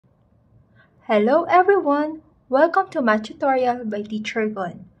Hello everyone! Welcome to my tutorial by Teacher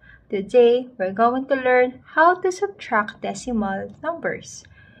Gon. Today, we're going to learn how to subtract decimal numbers.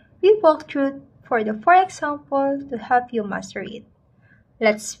 We walk through for the 4 examples to help you master it.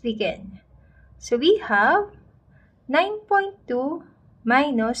 Let's begin. So we have 9.2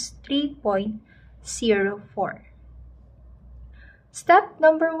 minus 3.04. Step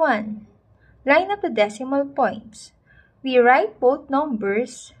number 1. Line up the decimal points. We write both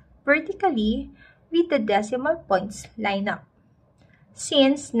numbers vertically with the decimal points line up.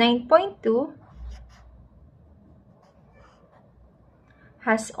 Since 9.2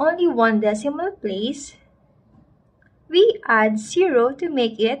 has only one decimal place, we add 0 to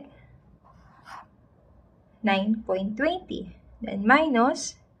make it 9.20. Then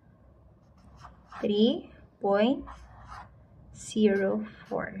minus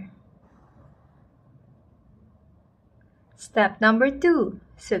 3.04. Step number 2.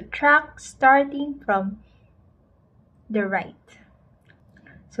 Subtract starting from the right.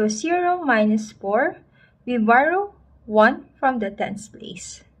 So 0 minus 4, we borrow 1 from the tens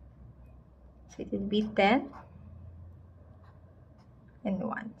place. So it will be 10 and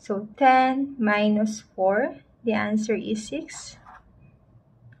 1. So 10 minus 4, the answer is 6.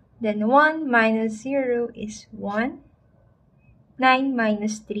 Then 1 minus 0 is 1. 9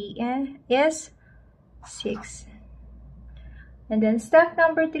 minus 3 is 6. And then step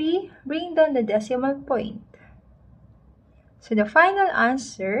number 3, bring down the decimal point. So the final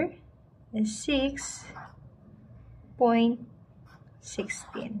answer is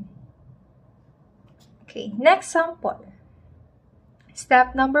 6.16. Okay, next sample.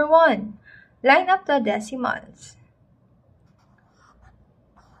 Step number 1, line up the decimals.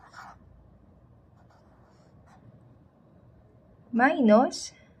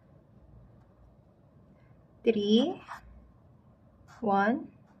 Minus 317.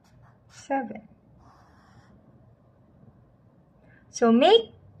 So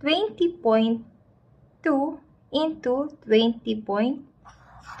make 20.2 into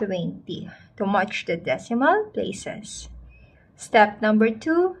 20.20 to match the decimal places. Step number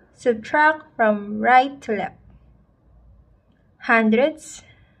 2, subtract from right to left. Hundreds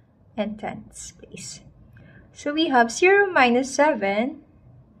and tens, please. So we have 0 minus 7.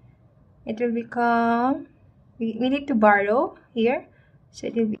 It will become, we need to borrow here. So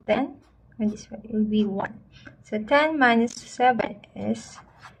it will be 10. And this one, it will be 1. So 10 minus 7 is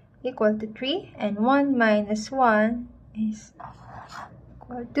equal to 3. And 1 minus 1 is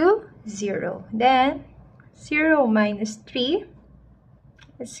equal to 0. Then 0 minus 3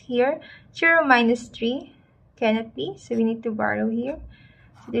 is here. 0 minus 3 cannot be. So we need to borrow here.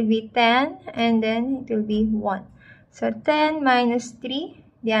 So it will be 10 and then it will be 1. So 10 minus 3,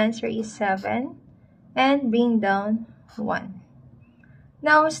 the answer is 7. And bring down 1.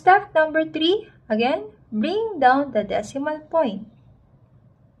 Now step number 3, again, bring down the decimal point.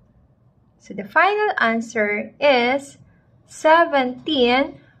 So the final answer is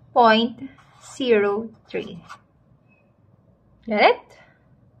 17.03. Got it?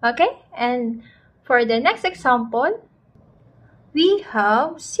 Okay, and for the next example, we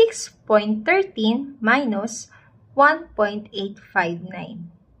have 6.13 minus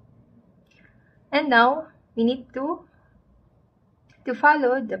 1.859. And now, we need to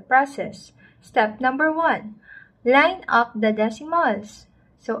follow the process. Step number 1, line up the decimals.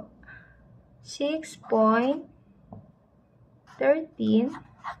 So, 6.13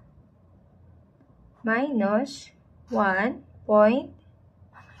 minus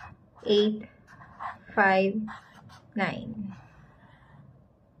 1.859.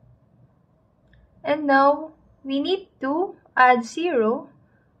 And now, we need to add 0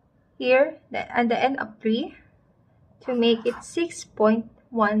 here at the end of 3 to make it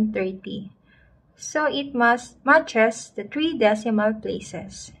 6.130. So it matches the 3 decimal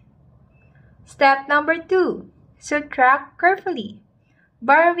places. Step number 2, subtract carefully,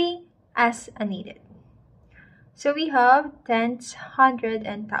 borrowing as needed. So we have tens, hundred,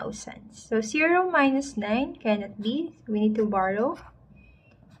 and thousands. So 0 minus 9 cannot be. So we need to borrow.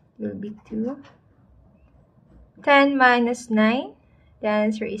 It will be 2. 10 minus 9, the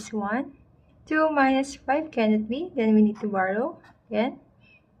answer is 1. 2 minus 5 cannot be. Then we need to borrow again.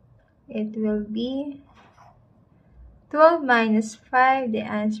 It will be 12 minus 5, the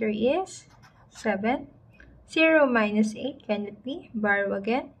answer is 7. 0 minus 8 cannot be. Borrow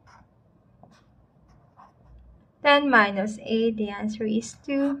again. 10 minus 8, the answer is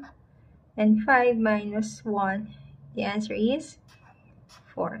 2. And 5 minus 1, the answer is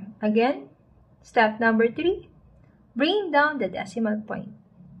 4. Again, step number 3, bring down the decimal point.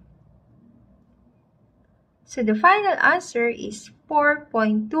 So the final answer is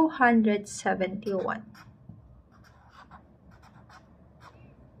 4.271.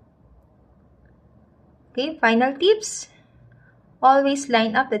 Okay, final tips. Always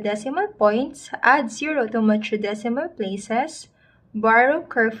line up the decimal points, add 0 to match the decimal places, borrow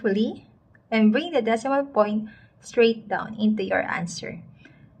carefully, and bring the decimal point straight down into your answer.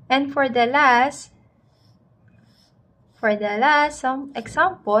 And for the last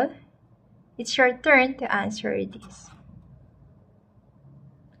example, it's your turn to answer this.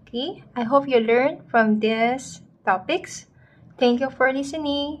 Okay, I hope you learned from these topics. Thank you for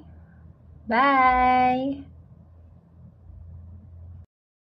listening. Bye!